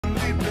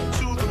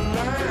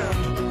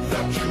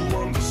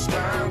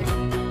stand.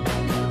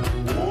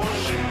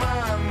 Ocean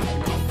man,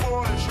 the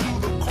voyage to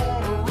the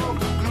corner of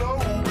the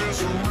globe is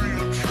a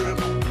real trip.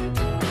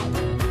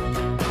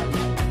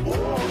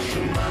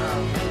 Ocean man,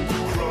 the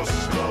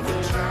crust of a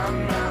tan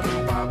man,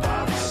 and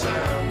by the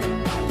sand,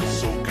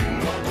 soaking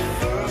up the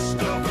thirst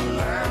of the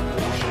land.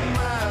 Ocean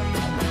man,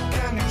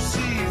 can you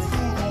see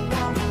through the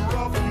wonder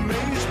of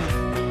amazement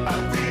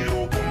at the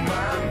open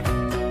man?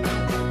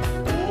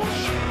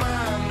 Ocean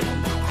man,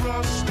 the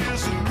crust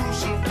is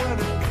elusive when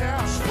it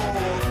casts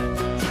forth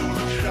to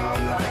the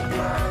childlike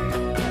man.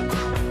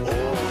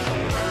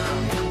 Ocean man,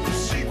 the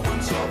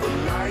sequence of a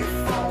life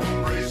form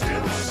raised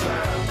in the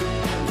sand,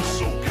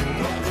 soaking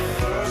up the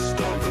thirst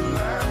of the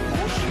land.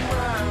 Ocean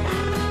man.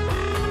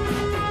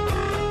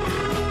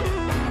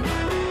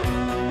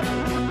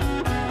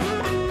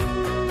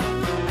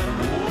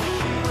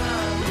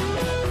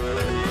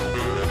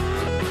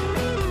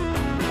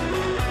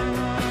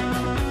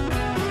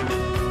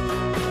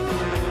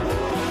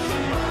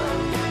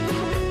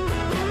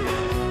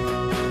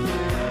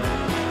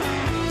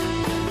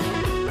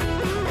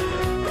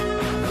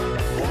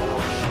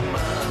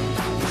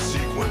 The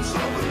sequence of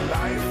a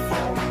life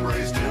form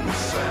raised in the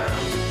sand,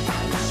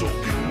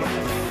 soaking up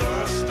the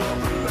thirst of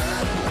the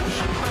land.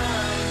 Ocean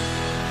man.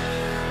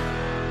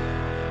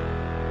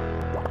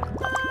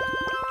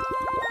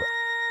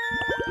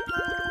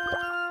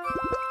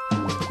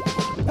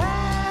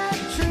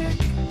 Patrick,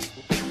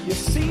 you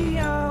see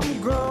I'm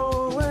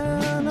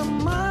growing a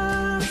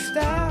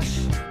mustache,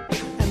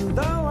 and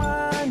though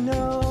I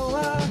know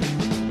I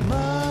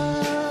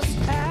must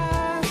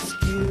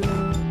ask you,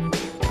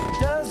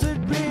 does it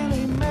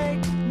really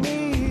make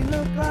me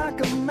look like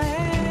a man?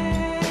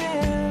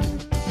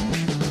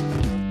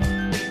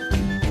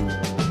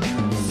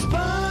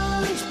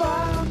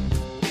 SpongeBob,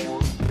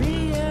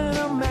 being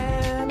a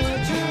man,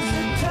 which is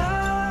a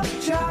tough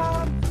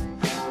job.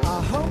 I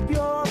hope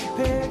your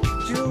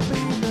picture will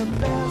be the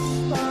best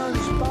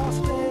SpongeBob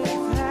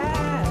they've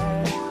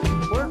had,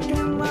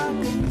 working like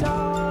a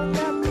dog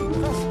at the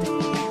Krusty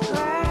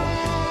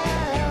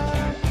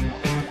Krab.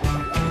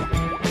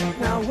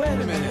 Now wait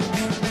a minute,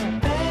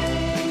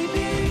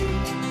 baby,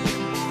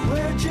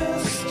 we're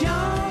just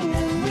young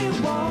and we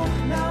won't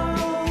know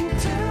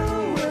till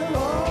we're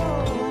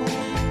old.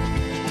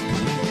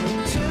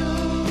 We're too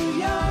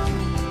young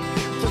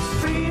to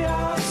free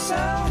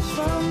ourselves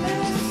from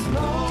this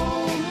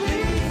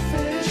lonely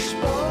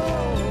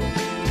fishbowl.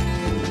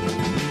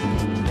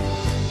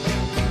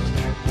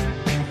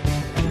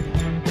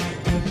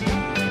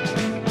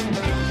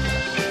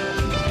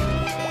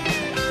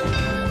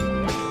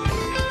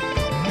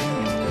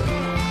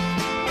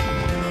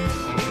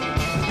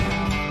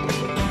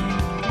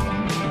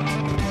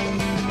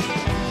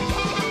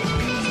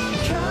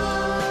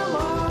 Come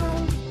on,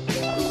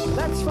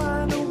 let's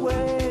find a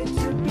way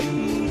to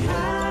be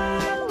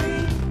happy.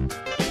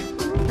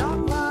 Not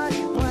like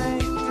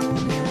plankton,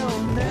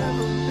 he'll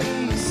never be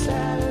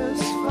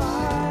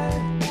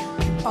satisfied.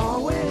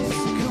 Always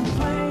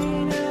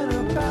complaining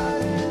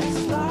about his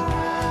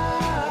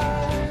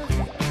life.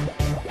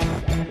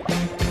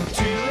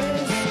 To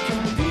his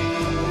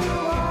computer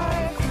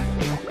wife,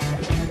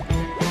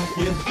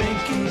 you think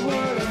he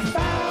would have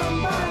found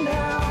by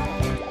now.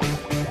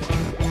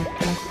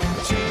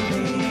 To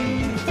be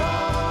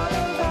thought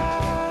of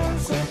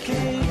as a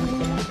king,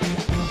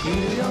 you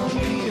don't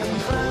need a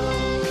crown.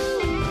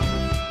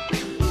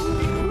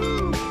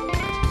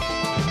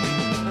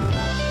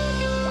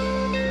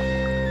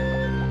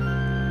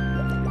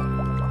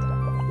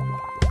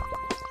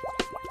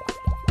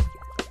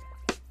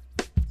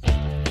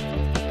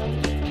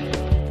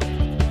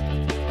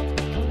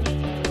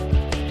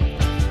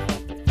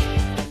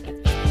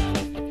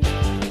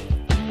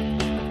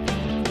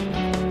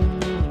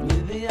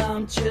 Maybe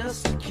I'm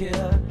just a kid.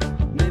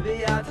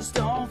 Maybe I just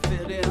don't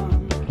fit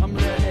in. I'm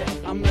ready,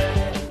 I'm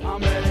ready,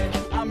 I'm ready,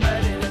 I'm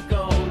ready to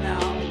go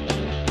now.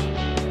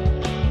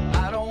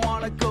 I don't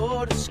wanna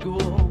go to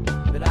school,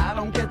 but I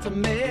don't get to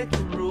make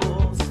the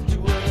rules.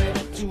 Too early,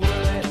 too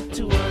early,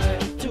 too early,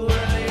 too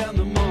early in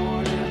the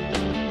morning.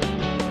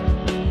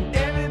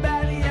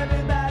 Everybody,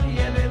 everybody,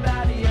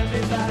 everybody,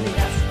 everybody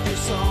has to do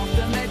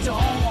something they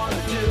don't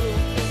wanna do.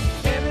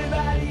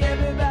 Everybody,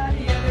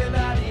 everybody,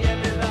 everybody,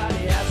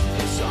 everybody has to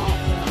do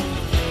something.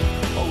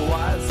 Oh,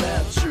 why is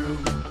that true?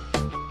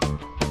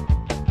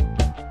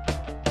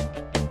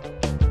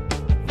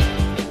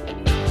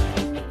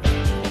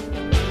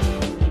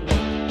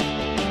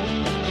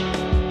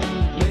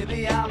 Maybe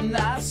I'm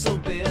not so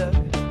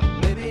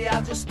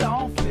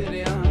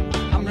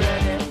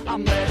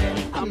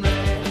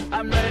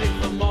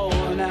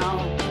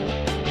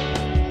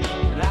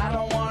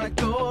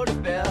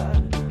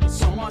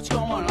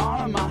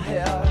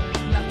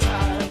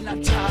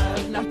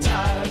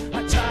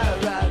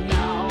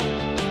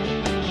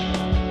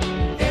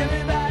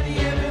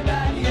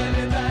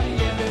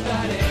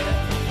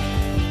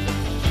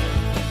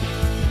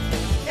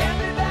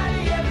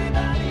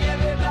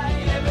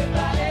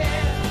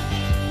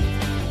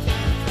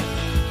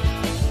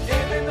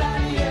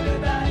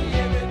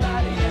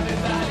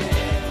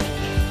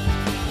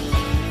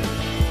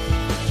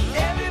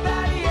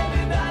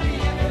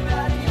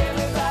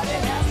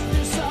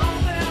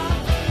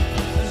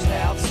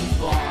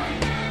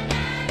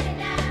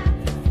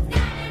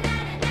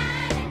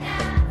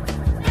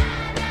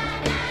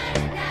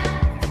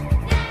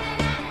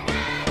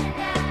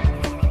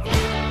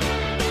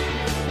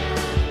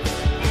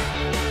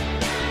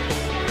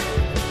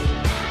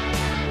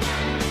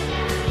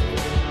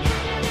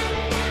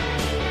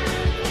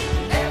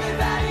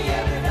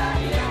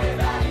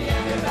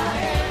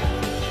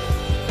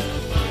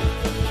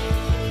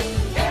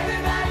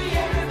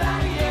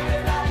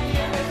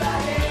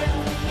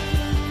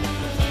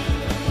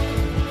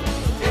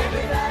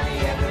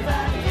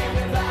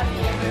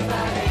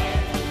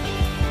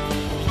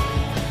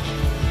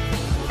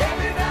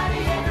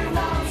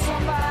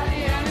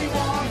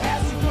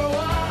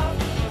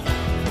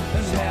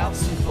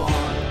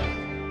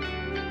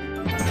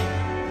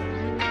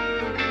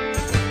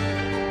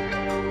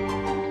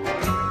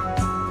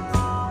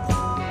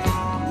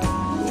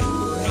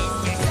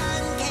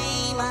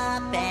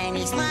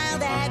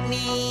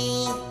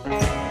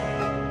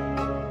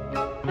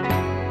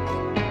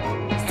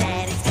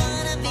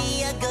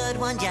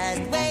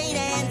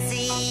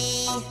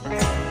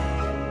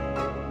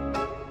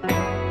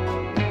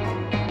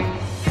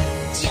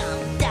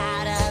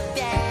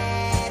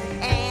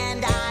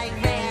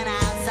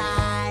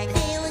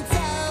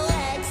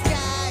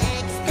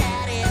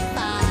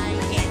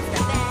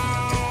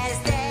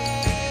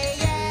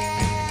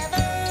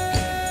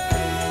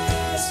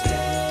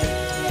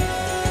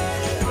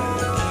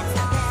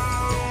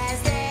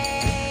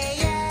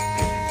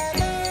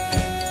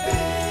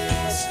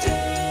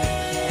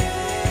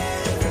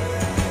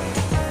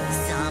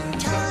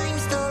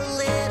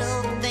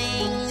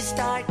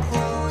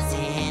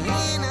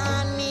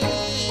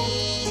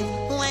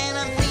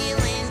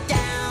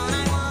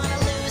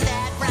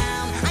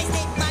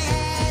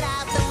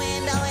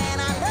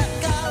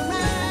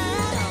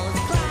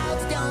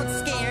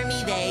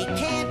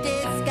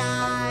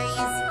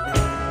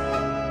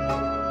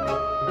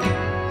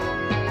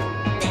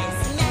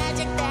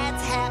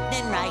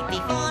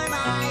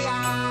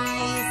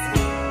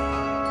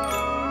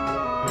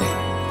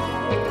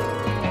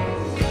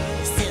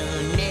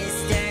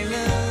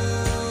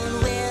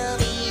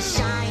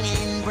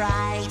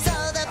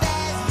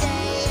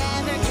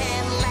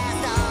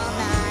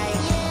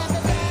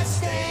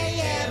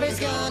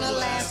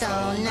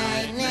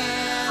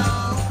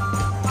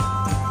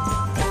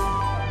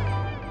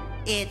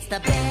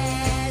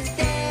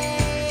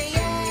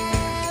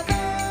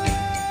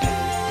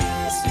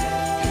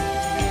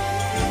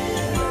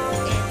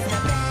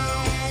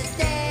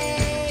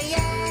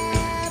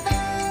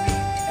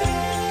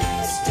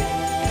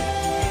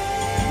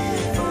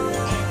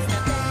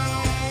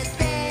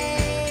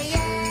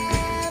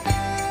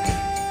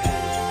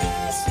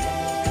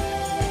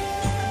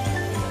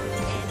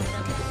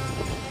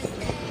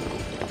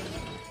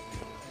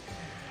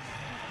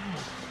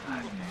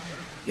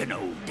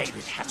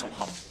This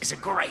Hasselhoff is a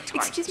great artist.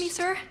 Excuse me,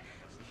 sir?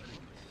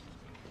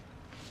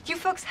 You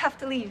folks have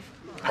to leave.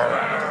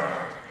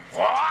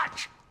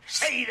 What?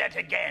 Say that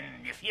again,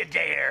 if you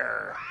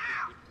dare.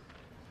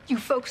 You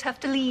folks have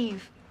to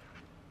leave.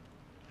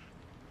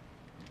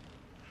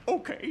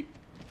 Okay.